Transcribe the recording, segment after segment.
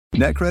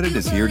NetCredit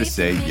is here to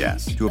say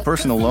yes to a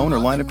personal loan or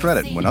line of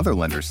credit when other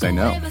lenders say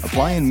no.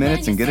 Apply in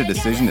minutes and get a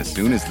decision as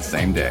soon as the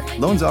same day.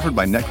 Loans offered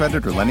by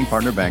NetCredit or lending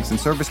partner banks and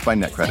serviced by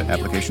NetCredit.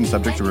 Application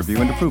subject to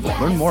review and approval.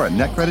 Learn more at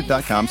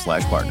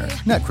netcredit.com/partner.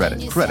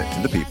 NetCredit. Credit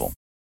to the people.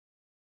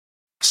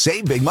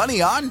 Save big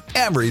money on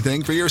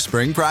everything for your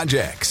spring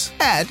projects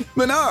at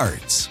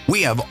Menards.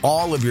 We have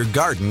all of your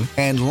garden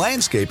and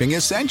landscaping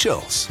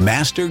essentials.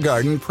 Master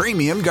Garden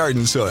Premium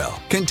Garden Soil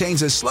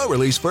contains a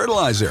slow-release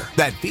fertilizer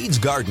that feeds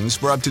gardens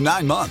for up to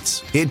 9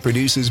 months. It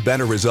produces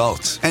better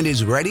results and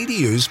is ready to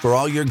use for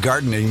all your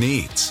gardening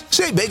needs.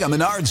 Save big on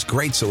Menards'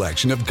 great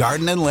selection of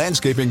garden and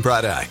landscaping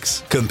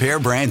products. Compare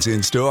brands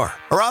in store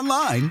or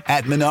online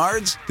at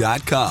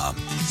menards.com.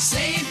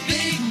 Save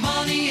big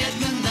money at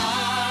Menards.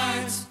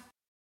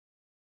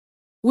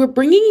 We're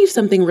bringing you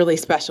something really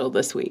special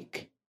this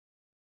week.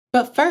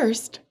 But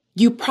first,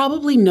 you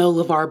probably know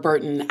LeVar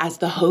Burton as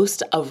the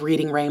host of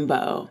Reading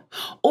Rainbow,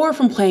 or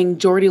from playing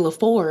Geordi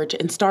LaForge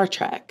in Star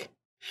Trek.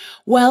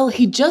 Well,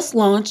 he just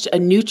launched a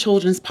new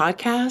children's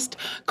podcast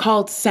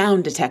called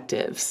Sound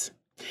Detectives.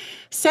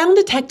 Sound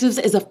Detectives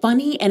is a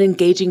funny and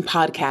engaging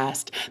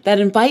podcast that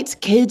invites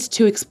kids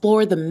to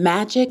explore the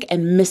magic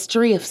and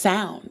mystery of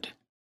sound.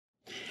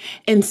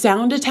 In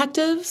Sound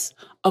Detectives,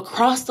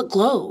 across the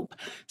globe,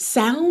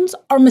 sounds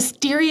are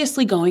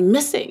mysteriously going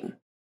missing.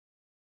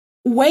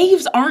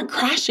 Waves aren't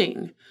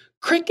crashing,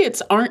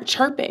 crickets aren't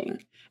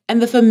chirping,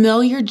 and the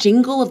familiar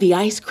jingle of the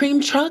ice cream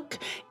truck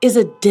is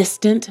a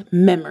distant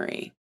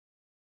memory.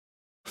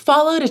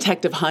 Follow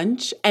Detective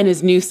Hunch and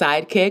his new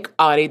sidekick,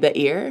 Audie the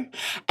Ear,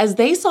 as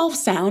they solve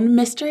sound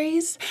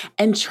mysteries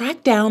and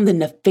track down the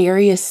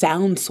nefarious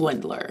Sound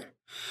Swindler,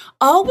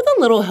 all with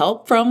a little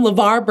help from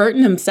LeVar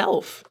Burton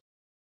himself.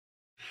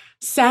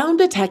 Sound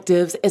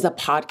Detectives is a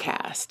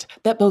podcast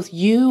that both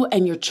you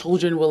and your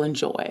children will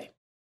enjoy.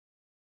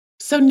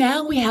 So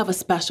now we have a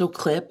special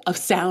clip of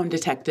Sound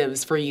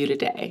Detectives for you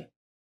today.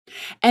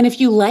 And if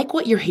you like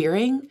what you're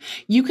hearing,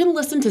 you can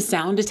listen to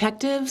Sound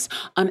Detectives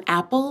on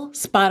Apple,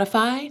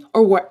 Spotify,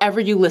 or wherever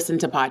you listen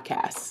to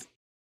podcasts.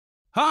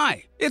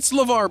 Hi, it's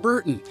LeVar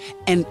Burton,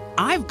 and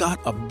I've got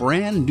a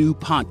brand new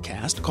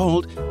podcast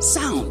called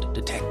Sound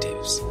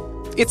Detectives.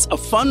 It's a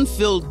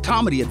fun-filled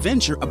comedy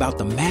adventure about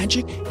the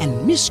magic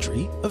and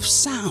mystery of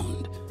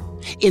sound.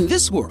 In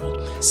this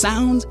world,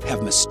 sounds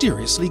have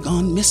mysteriously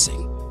gone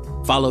missing.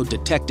 Follow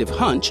Detective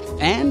Hunch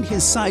and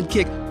his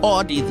sidekick,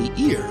 Audie the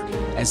Ear,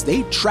 as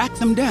they track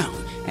them down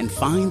and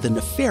find the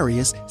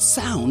nefarious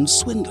Sound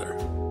Swindler.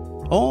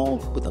 All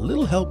with a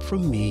little help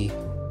from me,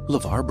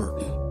 LeVar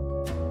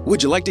Burton.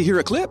 Would you like to hear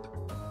a clip?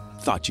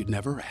 Thought you'd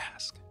never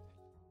ask.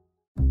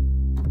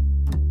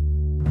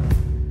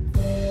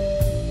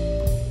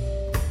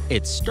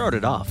 It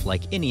started off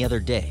like any other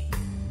day.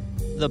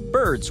 The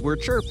birds were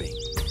chirping,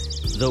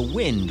 the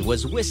wind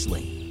was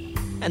whistling,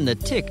 and the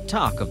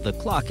tick-tock of the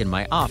clock in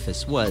my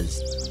office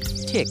was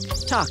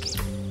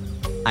tick-tocking.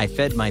 I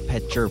fed my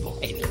pet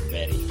gerbil. Hey there,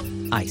 Betty.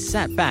 I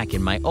sat back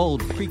in my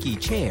old creaky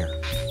chair,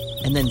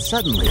 and then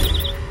suddenly,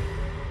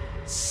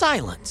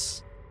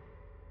 silence.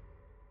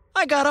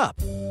 I got up,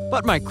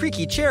 but my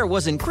creaky chair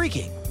wasn't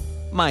creaking.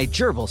 My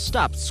gerbil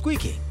stopped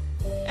squeaking,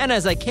 and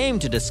as I came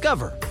to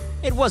discover,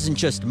 it wasn't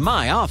just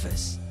my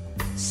office.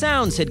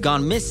 Sounds had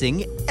gone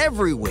missing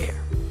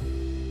everywhere.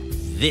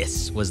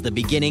 This was the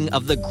beginning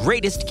of the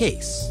greatest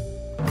case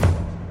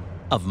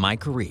of my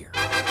career.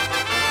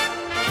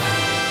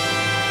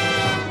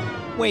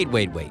 Wait.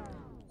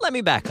 Let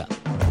me back up.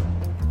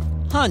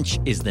 Hunch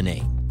is the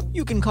name.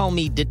 You can call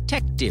me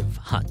Detective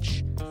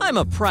Hunch. I'm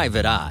a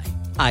private eye.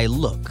 I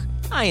look,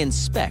 I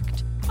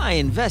inspect, I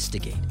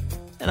investigate,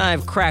 and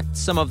I've cracked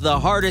some of the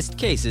hardest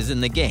cases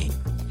in the game.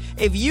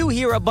 If you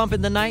hear a bump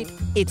in the night,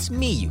 it's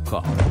me you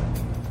call.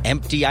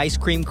 Empty ice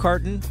cream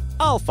carton?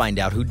 I'll find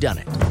out who done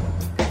it.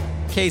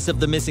 Case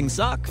of the missing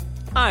sock?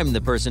 I'm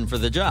the person for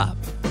the job.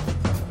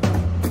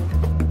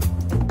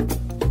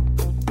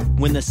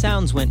 When the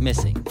sounds went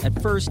missing, at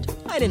first,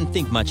 I didn't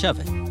think much of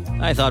it.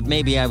 I thought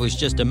maybe I was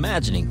just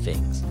imagining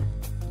things.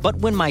 But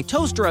when my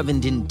toaster oven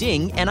didn't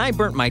ding and I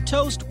burnt my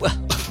toast,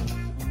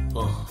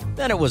 well,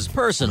 then it was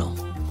personal.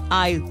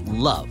 I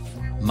love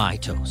my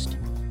toast.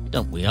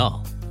 Don't we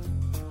all?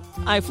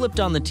 I flipped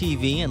on the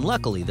TV, and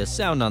luckily the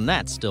sound on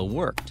that still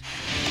worked.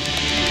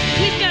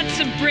 We've got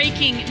some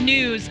breaking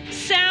news.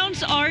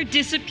 Sounds are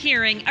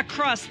disappearing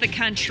across the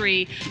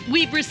country.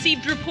 We've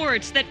received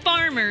reports that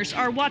farmers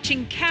are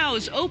watching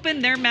cows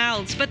open their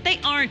mouths, but they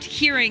aren't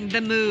hearing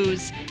the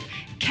moos.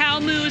 Cow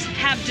moos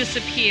have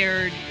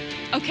disappeared.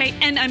 Okay,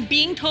 and I'm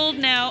being told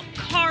now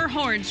car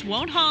horns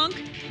won't honk,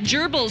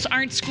 gerbils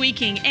aren't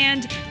squeaking,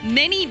 and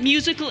many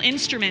musical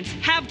instruments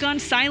have gone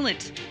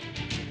silent.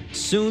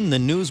 Soon the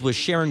news was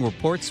sharing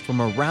reports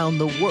from around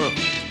the world.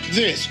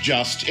 This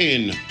just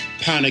in.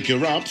 Panic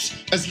erupts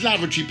as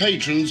lavatory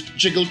patrons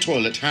jiggle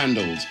toilet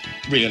handles,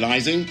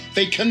 realizing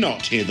they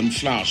cannot hear them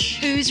flush.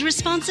 Who's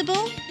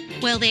responsible?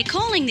 Well, they're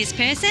calling this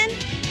person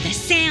the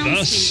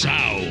Sound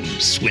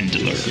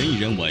Swindler.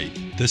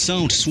 The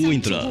Sound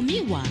Swindler.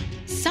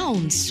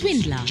 Sound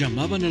Swindler.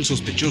 Llamaban al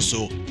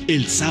sospechoso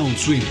el Sound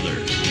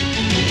Swindler.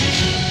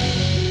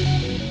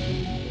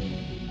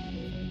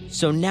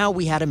 So now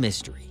we had a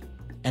mystery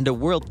and a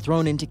world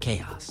thrown into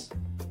chaos.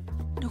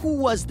 Who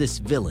was this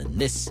villain,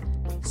 this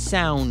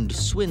sound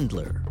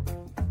swindler?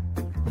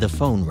 The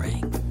phone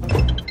rang.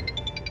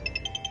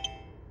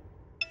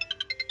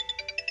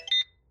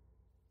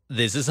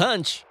 This is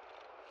Hunch.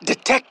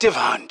 Detective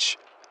Hunch.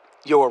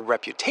 Your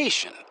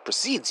reputation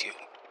precedes you.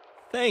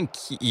 Thank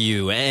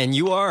you, and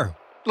you are?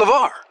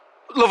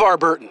 LeVar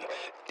Burton.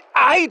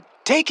 I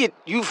take it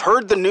you've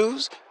heard the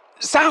news?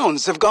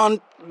 Sounds have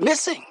gone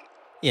missing.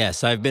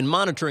 Yes, I've been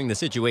monitoring the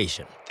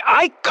situation.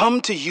 I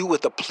come to you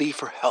with a plea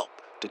for help,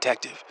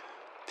 Detective.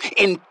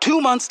 In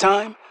 2 months'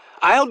 time,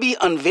 I'll be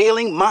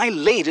unveiling my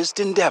latest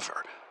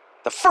endeavor.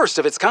 The first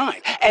of its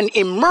kind, an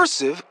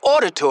immersive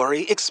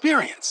auditory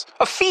experience.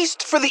 A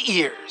feast for the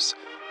ears.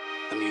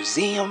 The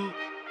Museum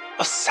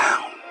of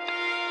Sound.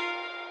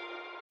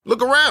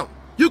 Look around.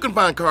 You can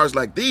find cars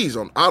like these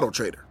on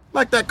AutoTrader.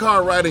 Like that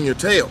car riding your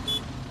tail.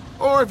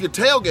 Or if you're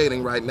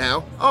tailgating right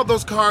now, all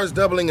those cars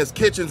doubling as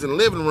kitchens and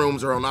living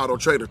rooms are on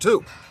AutoTrader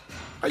too.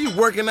 Are you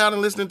working out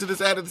and listening to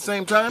this ad at the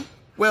same time?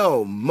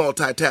 Well,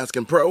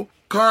 multitasking pro,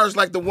 cars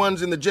like the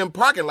ones in the gym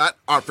parking lot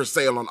are for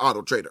sale on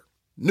AutoTrader.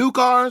 New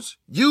cars,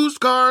 used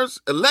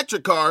cars,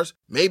 electric cars,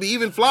 maybe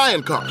even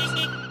flying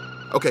cars.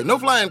 Okay, no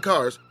flying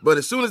cars, but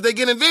as soon as they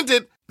get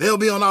invented, they'll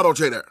be on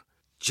AutoTrader.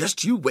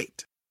 Just you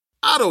wait.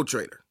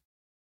 AutoTrader.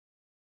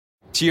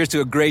 Cheers to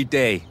a great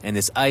day and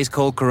this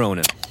ice-cold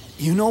Corona.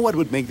 You know what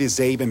would make this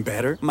day even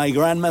better? My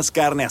grandma's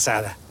carne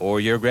asada.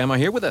 Or your grandma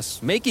here with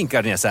us, making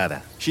carne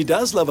asada. She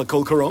does love a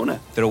cold Corona.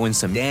 Throw in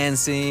some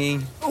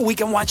dancing. Oh, we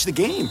can watch the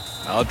game.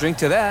 I'll drink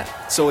to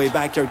that. So a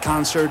backyard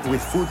concert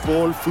with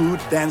football,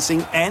 food,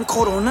 dancing, and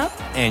Corona?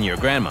 And your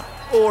grandma.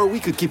 Or we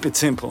could keep it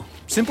simple.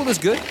 Simple is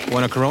good.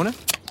 Want a Corona?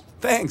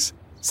 Thanks.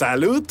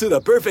 Salud to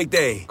the perfect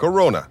day.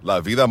 Corona, la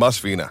vida más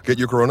fina. Get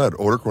your Corona at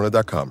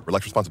ordercorona.com.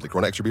 Relax responsibly.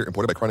 Corona Extra Beer,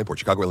 imported by Crown Import,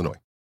 Chicago, Illinois.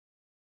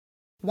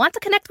 Want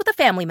to connect with a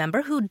family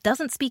member who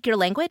doesn't speak your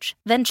language?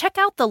 Then check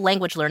out the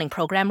language learning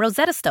program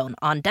Rosetta Stone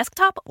on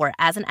desktop or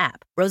as an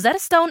app. Rosetta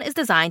Stone is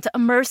designed to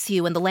immerse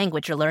you in the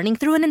language you're learning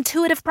through an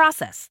intuitive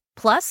process.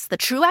 Plus, the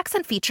True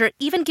Accent feature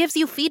even gives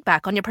you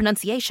feedback on your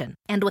pronunciation.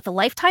 And with a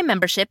lifetime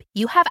membership,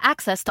 you have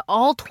access to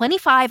all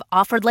 25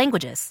 offered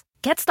languages.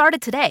 Get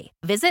started today.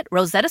 Visit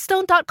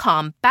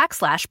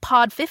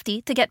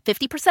rosettastone.com/pod50 to get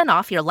 50%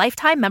 off your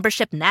lifetime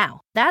membership now.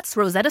 That's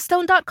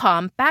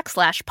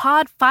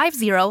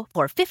rosettastone.com/pod50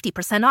 for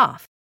 50%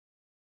 off.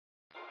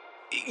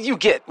 You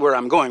get where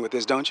I'm going with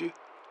this, don't you?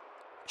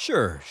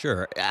 Sure.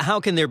 How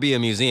can there be a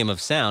museum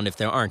of sound if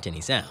there aren't any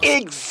sounds?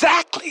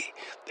 Exactly.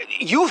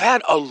 You've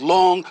had a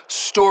long,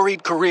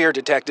 storied career,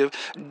 Detective.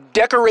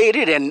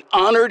 Decorated and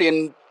honored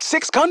in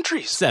 6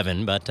 countries.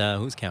 7, but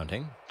who's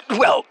counting?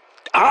 Well,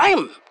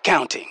 I'm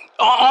counting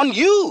on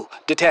you,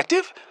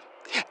 Detective.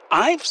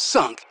 I've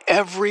sunk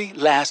every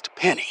last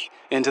penny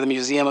into the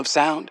Museum of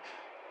Sound.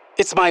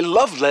 It's my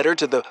love letter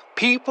to the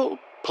people,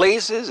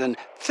 places, and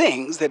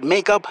things that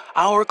make up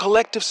our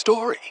collective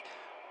story.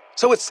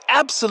 So it's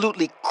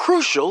absolutely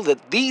crucial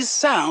that these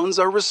sounds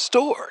are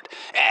restored.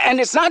 And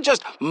it's not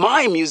just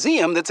my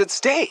museum that's at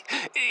stake.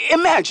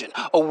 Imagine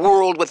a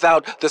world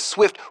without the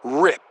swift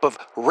rip of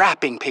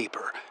wrapping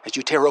paper as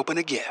you tear open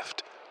a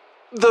gift.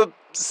 The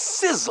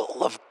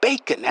sizzle of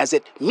bacon as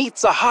it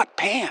meets a hot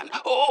pan,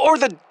 or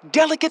the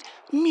delicate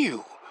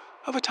mew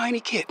of a tiny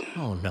kitten.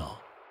 Oh, no.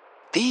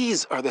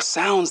 These are the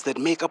sounds that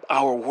make up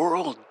our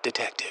world,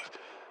 Detective.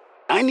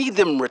 I need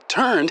them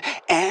returned,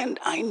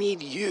 and I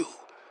need you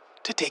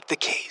to take the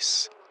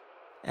case.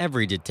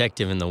 Every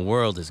detective in the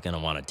world is going to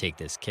want to take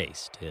this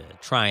case to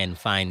try and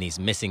find these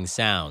missing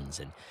sounds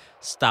and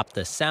stop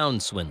the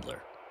sound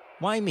swindler.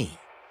 Why me?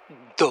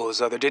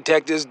 Those other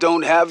detectives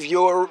don't have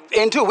your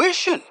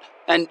intuition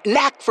and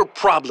knack for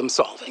problem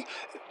solving.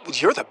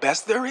 You're the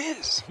best there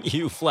is.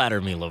 You flatter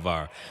me,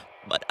 LeVar,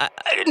 but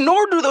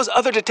nor do those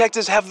other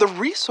detectives have the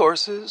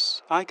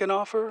resources I can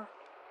offer.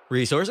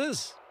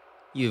 Resources?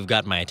 You've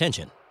got my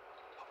attention.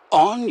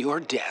 On your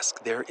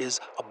desk, there is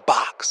a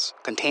box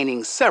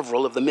containing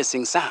several of the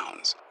missing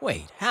sounds.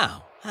 Wait,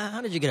 how?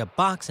 How did you get a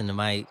box into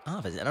my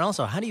office? And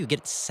also, how do you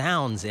get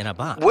sounds in a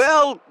box?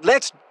 Well,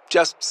 let's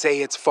just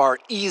say it's far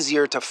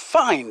easier to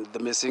find the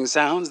missing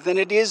sounds than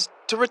it is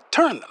to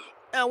return them.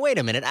 Now, wait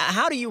a minute.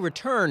 How do you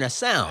return a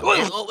sound?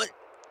 Well,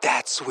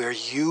 that's where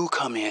you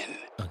come in.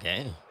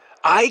 Okay.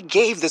 I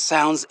gave the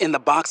sounds in the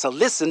box a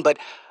listen, but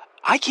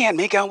I can't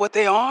make out what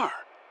they are.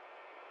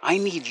 I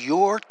need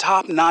your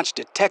top-notch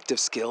detective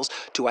skills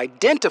to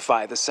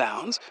identify the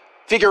sounds,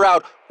 figure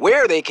out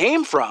where they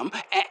came from,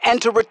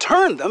 and to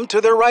return them to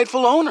their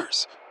rightful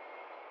owners.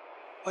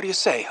 What do you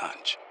say,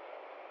 Hunch?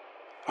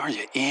 Are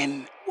you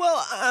in?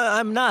 Well,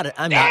 I'm not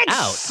out.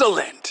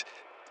 Excellent!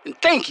 And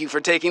thank you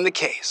for taking the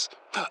case.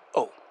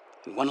 Oh,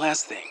 and one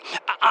last thing.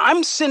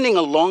 I'm sending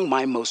along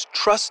my most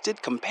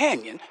trusted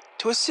companion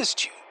to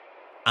assist you.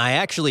 I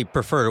actually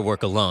prefer to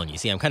work alone. You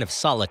see, I'm kind of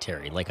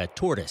solitary, like a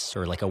tortoise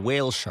or like a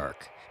whale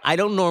shark. I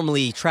don't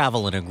normally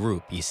travel in a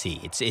group, you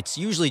see. It's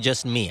usually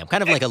just me. I'm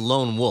kind of like a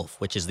lone wolf,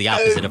 which is the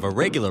opposite of a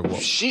regular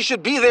wolf. She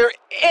should be there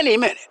any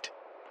minute.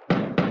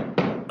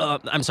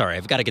 I'm sorry,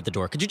 I've got to get the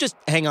door. Could you just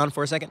hang on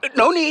for a second?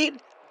 No need.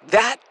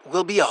 That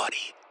will be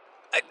Audie.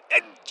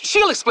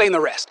 She'll explain the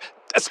rest.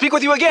 Speak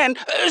with you again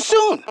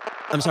soon.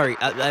 I'm sorry,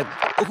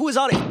 who is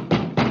Audie?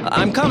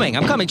 I'm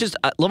coming. Just,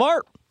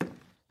 LeVar?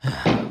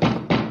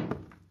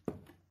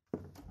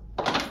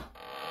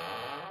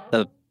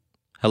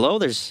 Hello?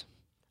 There's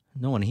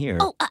no one here.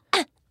 Oh,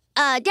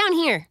 down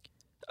here.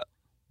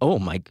 Oh,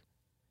 my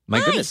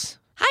Hi. Goodness.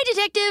 Hi,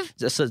 Detective.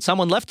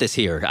 Someone left this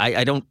here.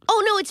 I don't...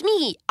 Oh, no, it's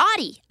me,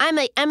 Audie. I'm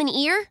an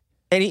ear.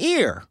 An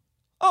ear?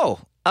 Oh,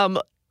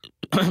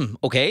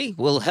 okay.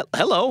 Well,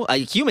 hello, a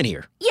human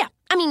ear. Yeah,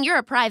 I mean, you're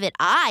a private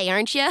eye,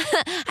 aren't you?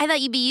 I thought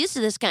you'd be used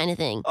to this kind of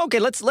thing. Okay,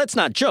 let's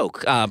not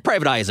joke.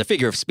 Private eye is a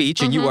figure of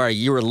speech, and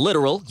you're a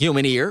literal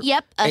human ear.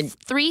 Yep, a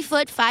 3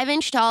 foot 5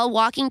 inch tall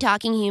walking,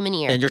 talking human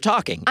ear. And you're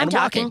talking. I'm and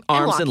talking. Walking.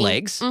 Arms and and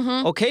legs.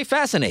 Mm-hmm. Okay,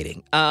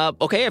 fascinating.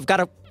 Okay, I've got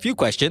a few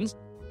questions.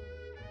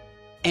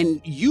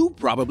 And you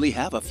probably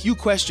have a few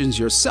questions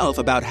yourself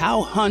about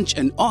how Hunch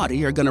and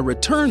Audie are going to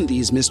return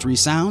these mystery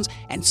sounds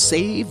and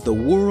save the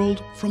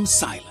world from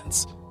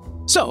silence.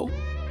 So,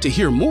 to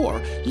hear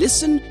more,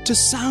 listen to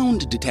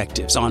Sound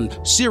Detectives on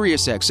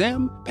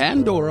SiriusXM,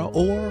 Pandora,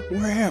 or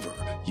wherever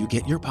you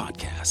get your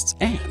podcasts.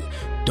 And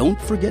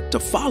don't forget to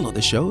follow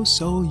the show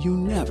so you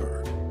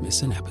never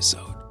miss an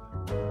episode.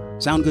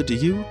 Sound good to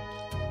you?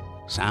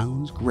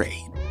 Sounds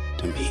great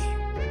to me.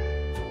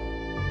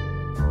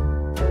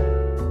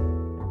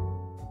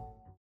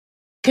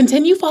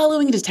 Continue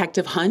following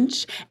Detective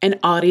Hunch and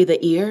Audie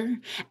the Ear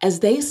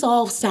as they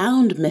solve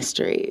sound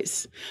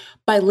mysteries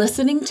by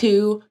listening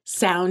to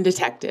Sound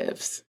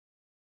Detectives.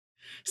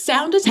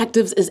 Sound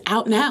Detectives is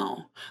out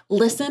now.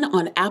 Listen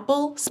on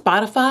Apple,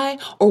 Spotify,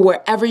 or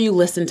wherever you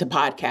listen to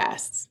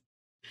podcasts.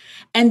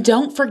 And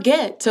don't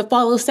forget to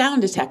follow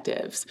Sound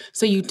Detectives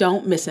so you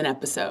don't miss an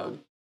episode.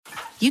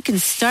 You can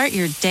start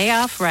your day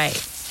off right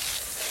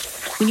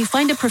when you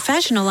find a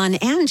professional on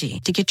Angie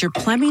to get your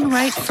plumbing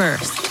right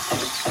first.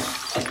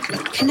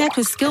 Connect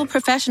with skilled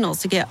professionals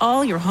to get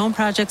all your home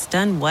projects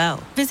done well.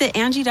 Visit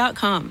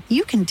Angie.com.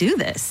 You can do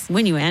this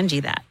when you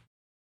Angie that.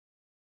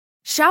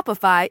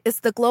 Shopify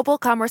is the global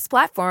commerce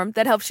platform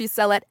that helps you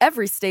sell at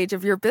every stage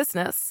of your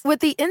business. With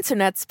the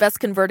internet's best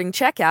converting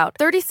checkout,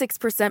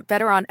 36%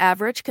 better on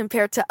average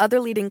compared to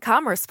other leading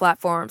commerce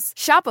platforms,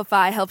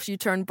 Shopify helps you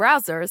turn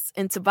browsers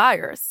into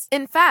buyers.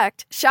 In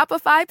fact,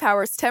 Shopify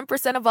powers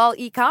 10% of all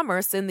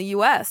e-commerce in the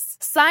U.S.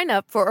 Sign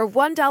up for a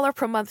 $1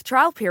 per month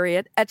trial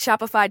period at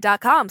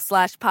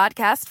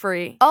shopify.com/podcast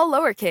free. All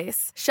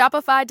lowercase,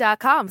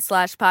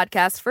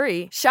 shopify.com/podcast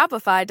free.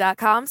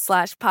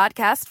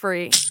 Shopify.com/podcast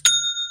free.